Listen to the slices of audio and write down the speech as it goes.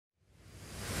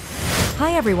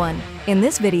Hi everyone! In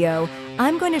this video,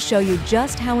 I'm going to show you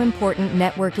just how important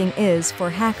networking is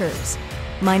for hackers.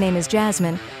 My name is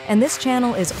Jasmine, and this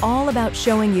channel is all about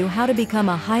showing you how to become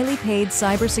a highly paid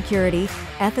cybersecurity,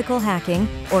 ethical hacking,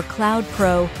 or cloud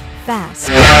pro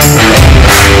fast.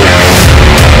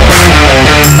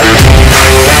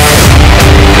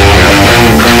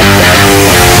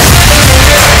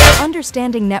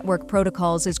 Understanding network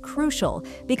protocols is crucial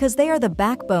because they are the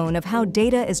backbone of how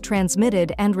data is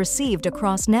transmitted and received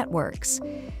across networks.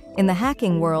 In the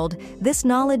hacking world, this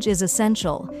knowledge is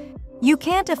essential. You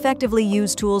can't effectively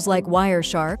use tools like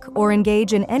Wireshark or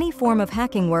engage in any form of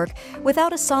hacking work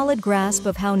without a solid grasp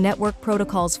of how network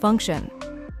protocols function.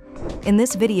 In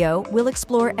this video, we'll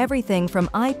explore everything from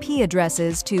IP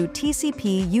addresses to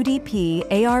TCP,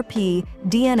 UDP, ARP,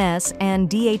 DNS, and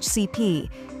DHCP.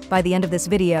 By the end of this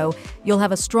video, you'll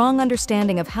have a strong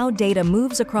understanding of how data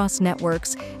moves across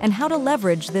networks and how to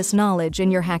leverage this knowledge in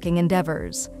your hacking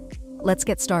endeavors. Let's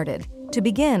get started. To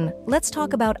begin, let's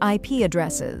talk about IP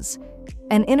addresses.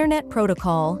 An Internet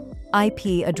Protocol,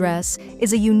 IP address,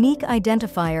 is a unique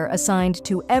identifier assigned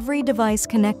to every device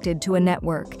connected to a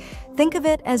network. Think of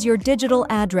it as your digital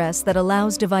address that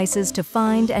allows devices to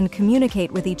find and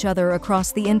communicate with each other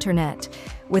across the Internet.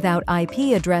 Without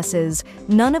IP addresses,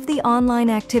 none of the online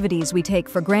activities we take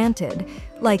for granted,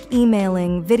 like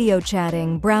emailing, video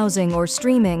chatting, browsing, or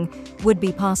streaming, would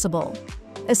be possible.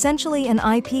 Essentially, an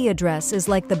IP address is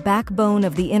like the backbone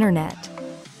of the Internet.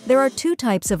 There are two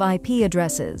types of IP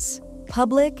addresses: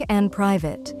 public and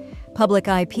private. Public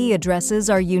IP addresses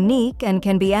are unique and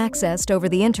can be accessed over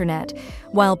the Internet,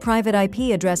 while private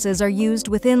IP addresses are used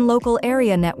within local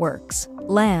area networks,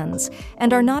 LANs,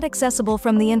 and are not accessible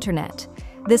from the Internet.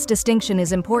 This distinction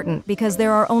is important because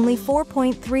there are only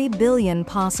 4.3 billion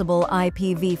possible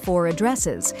IPv4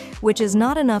 addresses, which is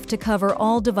not enough to cover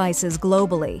all devices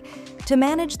globally. To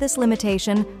manage this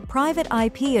limitation, private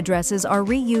IP addresses are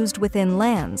reused within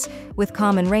LANs, with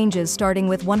common ranges starting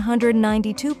with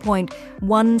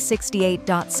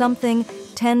 192.168.something,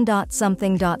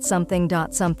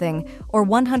 10.something.something.something, or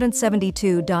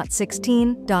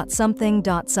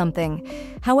 172.16.something.something.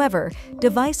 However,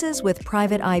 devices with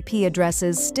private IP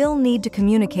addresses still need to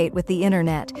communicate with the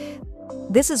Internet.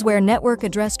 This is where Network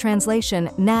Address Translation,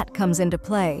 NAT, comes into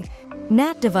play.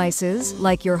 NAT devices,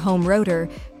 like your home router,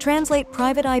 translate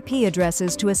private IP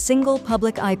addresses to a single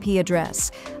public IP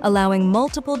address, allowing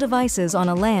multiple devices on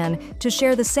a LAN to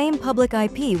share the same public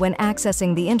IP when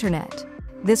accessing the Internet.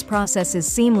 This process is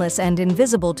seamless and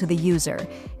invisible to the user,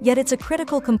 yet it's a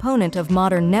critical component of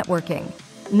modern networking.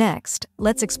 Next,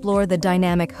 let's explore the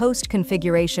Dynamic Host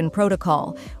Configuration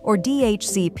Protocol, or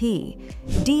DHCP.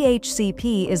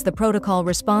 DHCP is the protocol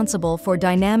responsible for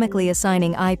dynamically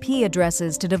assigning IP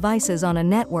addresses to devices on a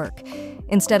network.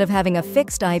 Instead of having a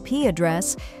fixed IP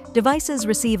address, devices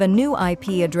receive a new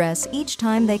IP address each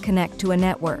time they connect to a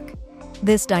network.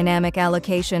 This dynamic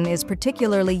allocation is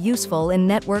particularly useful in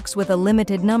networks with a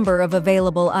limited number of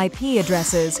available IP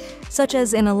addresses, such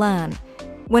as in a LAN.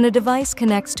 When a device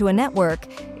connects to a network,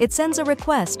 it sends a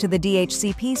request to the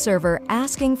DHCP server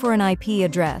asking for an IP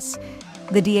address.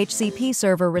 The DHCP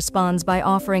server responds by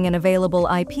offering an available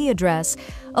IP address,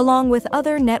 along with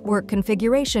other network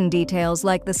configuration details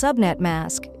like the subnet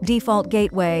mask, default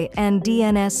gateway, and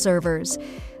DNS servers.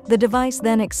 The device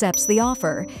then accepts the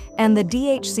offer, and the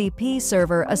DHCP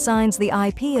server assigns the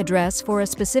IP address for a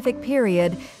specific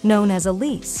period known as a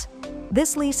lease.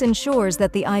 This lease ensures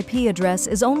that the IP address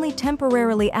is only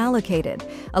temporarily allocated,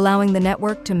 allowing the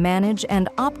network to manage and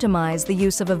optimize the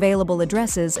use of available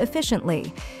addresses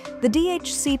efficiently. The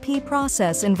DHCP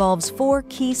process involves 4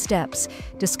 key steps: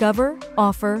 discover,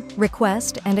 offer,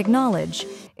 request, and acknowledge.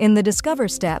 In the discover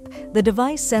step, the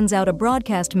device sends out a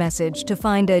broadcast message to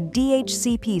find a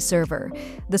DHCP server.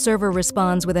 The server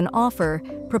responds with an offer,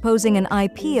 proposing an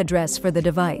IP address for the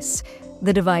device.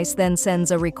 The device then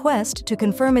sends a request to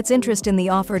confirm its interest in the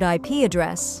offered IP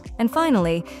address. And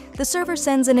finally, the server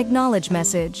sends an acknowledge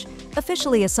message,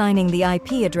 officially assigning the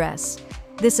IP address.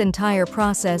 This entire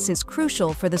process is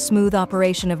crucial for the smooth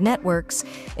operation of networks,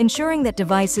 ensuring that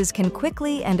devices can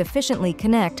quickly and efficiently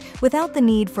connect without the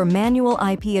need for manual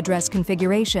IP address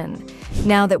configuration.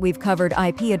 Now that we've covered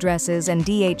IP addresses and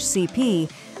DHCP,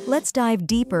 let's dive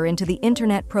deeper into the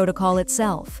Internet Protocol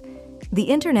itself. The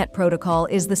Internet Protocol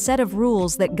is the set of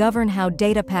rules that govern how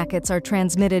data packets are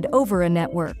transmitted over a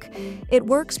network. It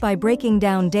works by breaking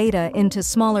down data into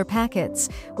smaller packets,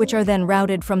 which are then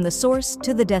routed from the source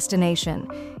to the destination.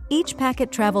 Each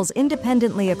packet travels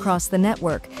independently across the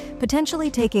network, potentially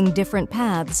taking different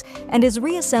paths, and is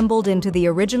reassembled into the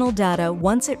original data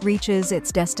once it reaches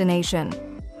its destination.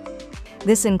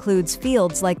 This includes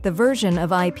fields like the version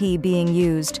of IP being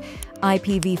used,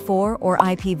 IPv4 or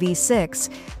IPv6,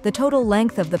 the total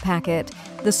length of the packet,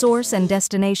 the source and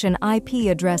destination IP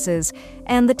addresses,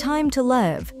 and the time to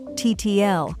live,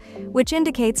 TTL, which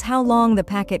indicates how long the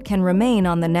packet can remain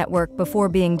on the network before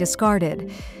being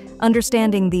discarded.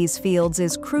 Understanding these fields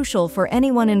is crucial for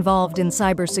anyone involved in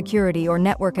cybersecurity or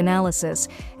network analysis,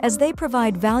 as they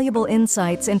provide valuable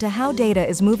insights into how data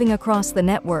is moving across the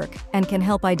network and can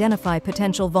help identify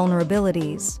potential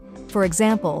vulnerabilities. For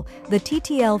example, the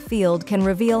TTL field can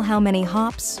reveal how many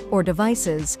hops, or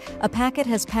devices, a packet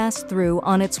has passed through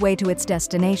on its way to its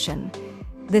destination.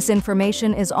 This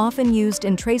information is often used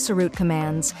in traceroute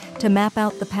commands to map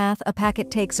out the path a packet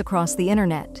takes across the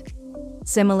internet.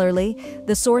 Similarly,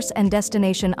 the source and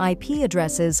destination IP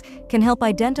addresses can help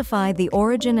identify the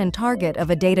origin and target of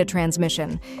a data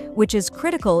transmission, which is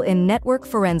critical in network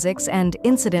forensics and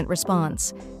incident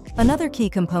response. Another key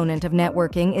component of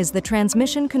networking is the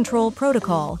Transmission Control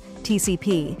Protocol,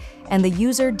 TCP, and the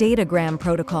User Datagram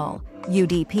Protocol,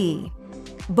 UDP.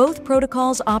 Both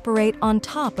protocols operate on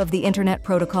top of the Internet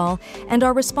Protocol and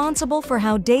are responsible for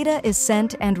how data is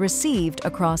sent and received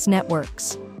across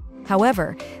networks.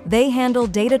 However, they handle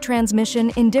data transmission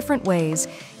in different ways,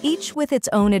 each with its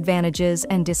own advantages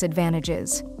and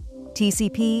disadvantages.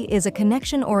 TCP is a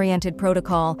connection-oriented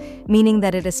protocol, meaning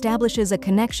that it establishes a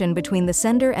connection between the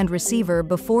sender and receiver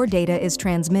before data is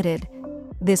transmitted.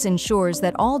 This ensures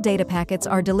that all data packets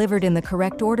are delivered in the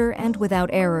correct order and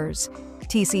without errors.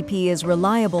 TCP is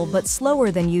reliable but slower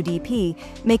than UDP,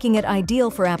 making it ideal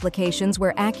for applications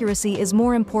where accuracy is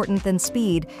more important than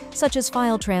speed, such as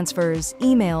file transfers,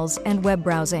 emails, and web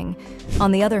browsing.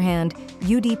 On the other hand,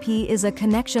 UDP is a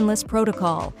connectionless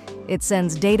protocol. It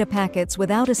sends data packets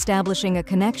without establishing a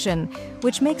connection,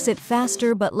 which makes it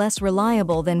faster but less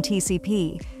reliable than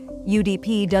TCP.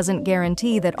 UDP doesn't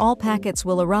guarantee that all packets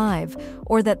will arrive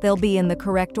or that they'll be in the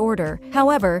correct order.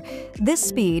 However, this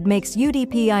speed makes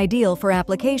UDP ideal for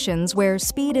applications where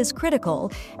speed is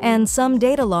critical and some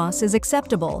data loss is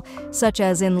acceptable, such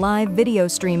as in live video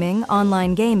streaming,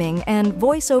 online gaming, and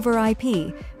voice-over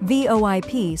IP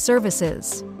 (VoIP)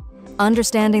 services.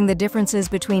 Understanding the differences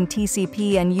between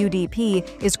TCP and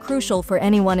UDP is crucial for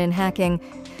anyone in hacking.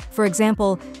 For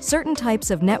example, certain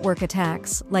types of network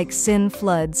attacks, like SYN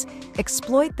floods,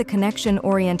 exploit the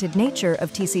connection-oriented nature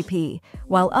of TCP,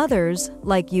 while others,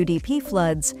 like UDP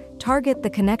floods, target the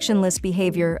connectionless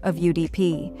behavior of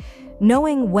UDP.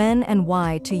 Knowing when and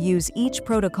why to use each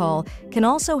protocol can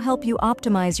also help you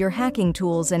optimize your hacking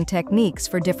tools and techniques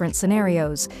for different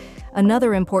scenarios.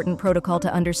 Another important protocol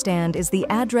to understand is the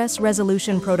Address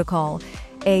Resolution Protocol,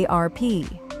 ARP.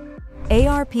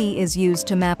 ARP is used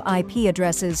to map IP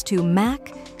addresses to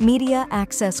MAC, Media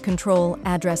Access Control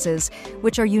addresses,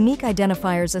 which are unique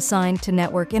identifiers assigned to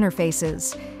network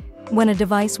interfaces. When a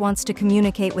device wants to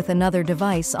communicate with another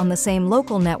device on the same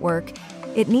local network,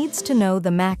 it needs to know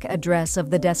the MAC address of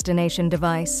the destination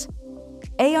device.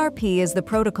 ARP is the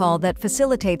protocol that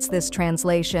facilitates this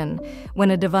translation.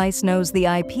 When a device knows the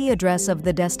IP address of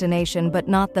the destination but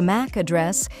not the MAC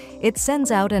address, it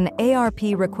sends out an ARP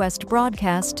request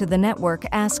broadcast to the network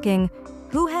asking,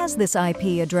 "Who has this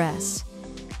IP address?"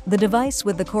 The device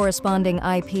with the corresponding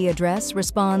IP address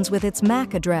responds with its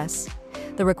MAC address.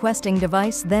 The requesting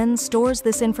device then stores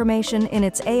this information in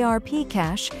its ARP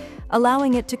cache,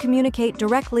 allowing it to communicate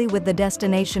directly with the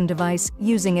destination device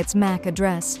using its MAC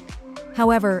address.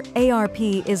 However,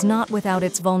 ARP is not without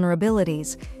its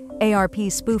vulnerabilities. ARP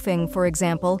spoofing, for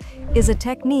example, is a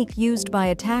technique used by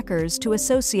attackers to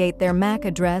associate their MAC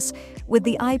address with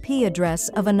the IP address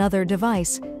of another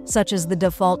device, such as the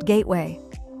default gateway.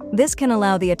 This can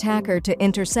allow the attacker to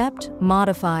intercept,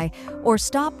 modify, or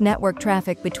stop network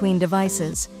traffic between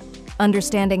devices.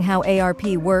 Understanding how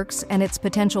ARP works and its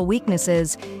potential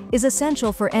weaknesses is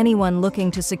essential for anyone looking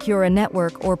to secure a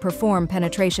network or perform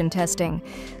penetration testing.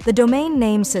 The Domain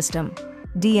Name System,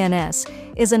 DNS,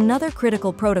 is another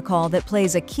critical protocol that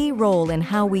plays a key role in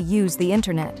how we use the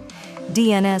Internet.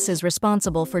 DNS is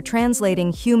responsible for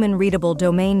translating human-readable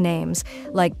domain names,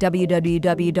 like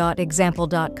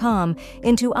www.example.com,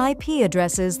 into IP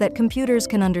addresses that computers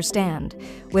can understand.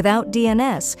 Without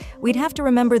DNS, we'd have to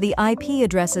remember the IP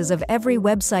addresses of every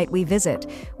website we visit,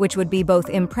 which would be both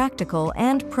impractical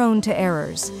and prone to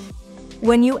errors.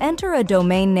 When you enter a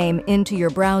domain name into your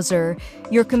browser,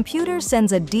 your computer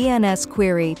sends a DNS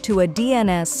query to a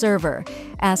DNS server,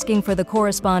 asking for the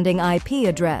corresponding IP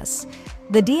address.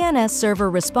 The DNS server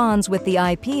responds with the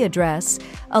IP address,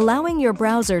 allowing your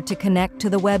browser to connect to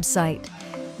the website.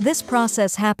 This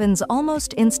process happens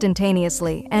almost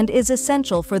instantaneously and is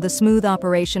essential for the smooth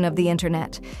operation of the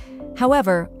Internet.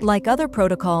 However, like other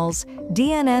protocols,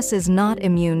 DNS is not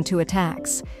immune to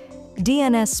attacks.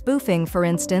 DNS spoofing, for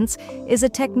instance, is a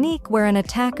technique where an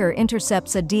attacker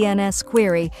intercepts a DNS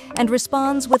query and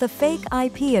responds with a fake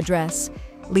IP address,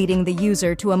 leading the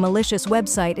user to a malicious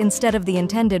website instead of the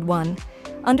intended one.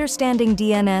 Understanding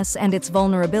DNS and its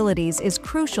vulnerabilities is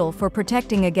crucial for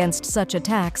protecting against such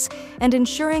attacks and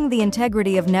ensuring the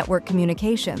integrity of network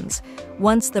communications.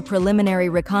 Once the preliminary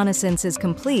reconnaissance is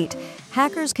complete,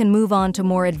 hackers can move on to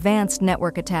more advanced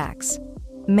network attacks.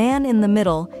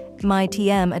 Man-in-the-middle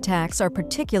 (MITM) attacks are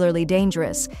particularly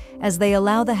dangerous, as they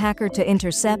allow the hacker to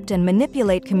intercept and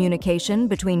manipulate communication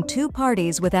between two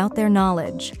parties without their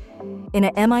knowledge. In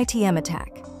a MITM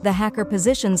attack, the hacker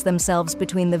positions themselves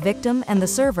between the victim and the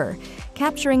server,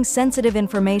 capturing sensitive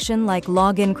information like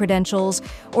login credentials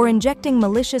or injecting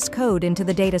malicious code into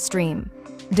the data stream.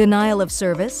 Denial of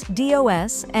service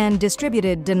 (DOS) and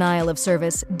distributed denial of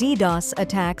service (DDoS)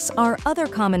 attacks are other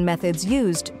common methods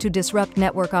used to disrupt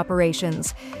network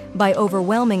operations. By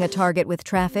overwhelming a target with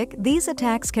traffic, these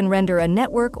attacks can render a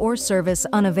network or service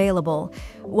unavailable.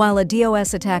 While a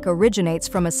DOS attack originates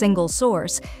from a single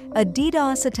source, a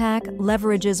DDoS attack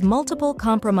leverages multiple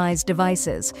compromised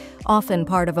devices, often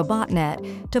part of a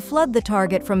botnet, to flood the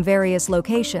target from various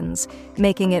locations,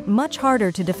 making it much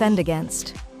harder to defend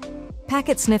against.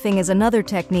 Packet sniffing is another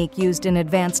technique used in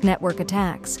advanced network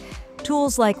attacks.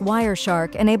 Tools like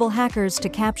Wireshark enable hackers to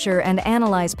capture and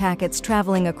analyze packets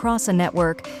traveling across a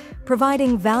network,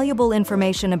 providing valuable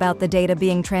information about the data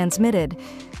being transmitted.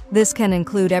 This can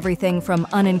include everything from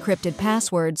unencrypted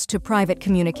passwords to private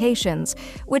communications,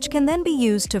 which can then be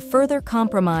used to further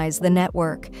compromise the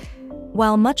network.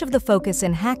 While much of the focus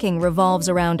in hacking revolves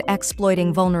around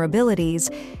exploiting vulnerabilities,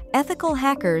 ethical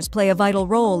hackers play a vital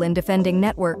role in defending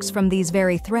networks from these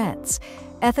very threats.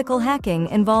 Ethical hacking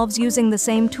involves using the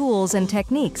same tools and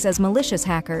techniques as malicious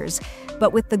hackers,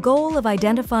 but with the goal of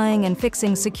identifying and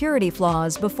fixing security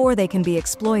flaws before they can be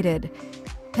exploited.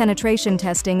 Penetration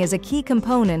testing is a key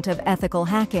component of ethical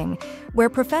hacking, where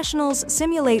professionals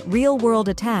simulate real-world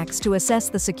attacks to assess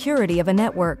the security of a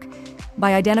network.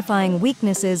 By identifying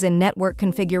weaknesses in network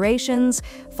configurations,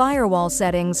 firewall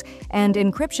settings, and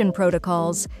encryption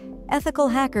protocols, ethical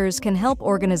hackers can help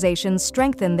organizations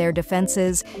strengthen their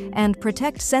defenses and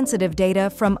protect sensitive data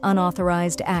from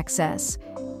unauthorized access.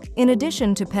 In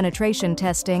addition to penetration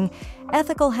testing,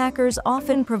 ethical hackers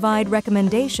often provide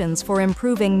recommendations for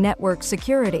improving network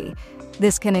security.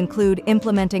 This can include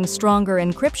implementing stronger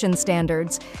encryption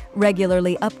standards,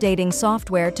 regularly updating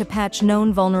software to patch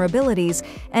known vulnerabilities,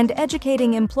 and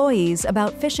educating employees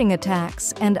about phishing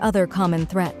attacks and other common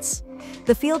threats.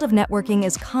 The field of networking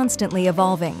is constantly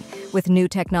evolving, with new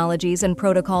technologies and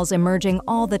protocols emerging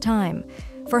all the time.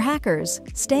 For hackers,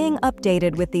 staying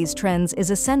updated with these trends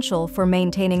is essential for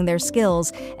maintaining their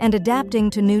skills and adapting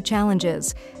to new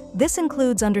challenges. This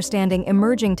includes understanding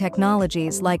emerging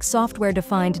technologies like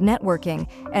software-defined networking,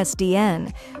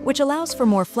 SDN, which allows for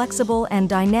more flexible and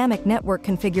dynamic network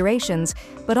configurations,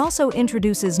 but also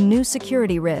introduces new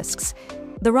security risks.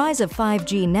 The rise of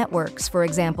 5G networks, for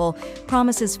example,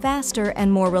 promises faster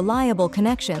and more reliable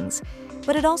connections,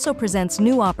 but it also presents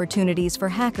new opportunities for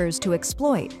hackers to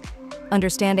exploit.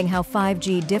 Understanding how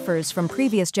 5G differs from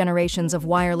previous generations of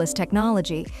wireless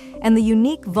technology and the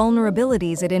unique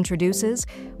vulnerabilities it introduces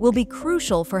will be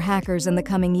crucial for hackers in the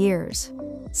coming years.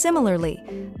 Similarly,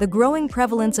 the growing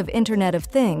prevalence of Internet of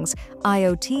Things,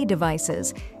 IoT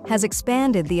devices, has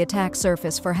expanded the attack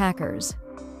surface for hackers.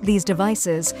 These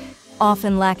devices,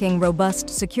 often lacking robust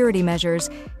security measures,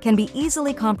 can be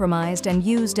easily compromised and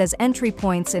used as entry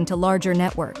points into larger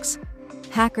networks.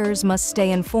 Hackers must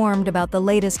stay informed about the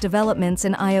latest developments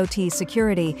in IoT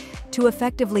security to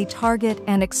effectively target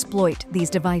and exploit these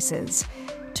devices.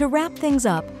 To wrap things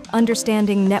up,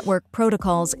 understanding network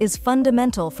protocols is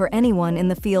fundamental for anyone in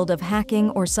the field of hacking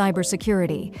or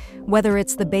cybersecurity. Whether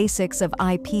it's the basics of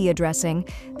IP addressing,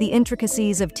 the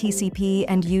intricacies of TCP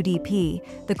and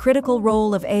UDP, the critical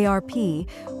role of ARP,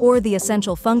 or the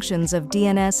essential functions of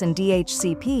DNS and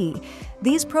DHCP,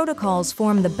 these protocols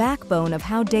form the backbone of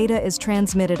how data is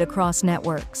transmitted across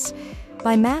networks.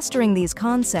 By mastering these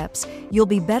concepts, you'll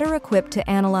be better equipped to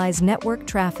analyze network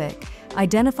traffic,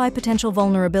 identify potential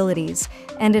vulnerabilities,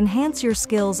 and enhance your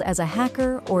skills as a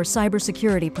hacker or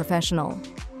cybersecurity professional.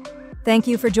 Thank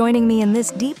you for joining me in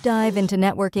this deep dive into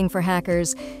networking for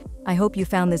hackers. I hope you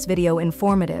found this video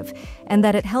informative and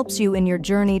that it helps you in your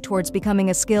journey towards becoming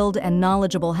a skilled and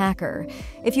knowledgeable hacker.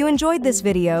 If you enjoyed this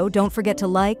video, don't forget to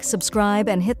like, subscribe,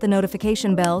 and hit the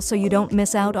notification bell so you don't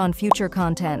miss out on future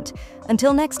content.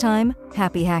 Until next time,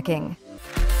 happy hacking!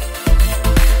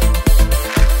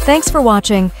 Thanks for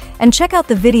watching, and check out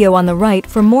the video on the right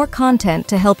for more content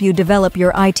to help you develop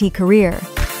your IT career.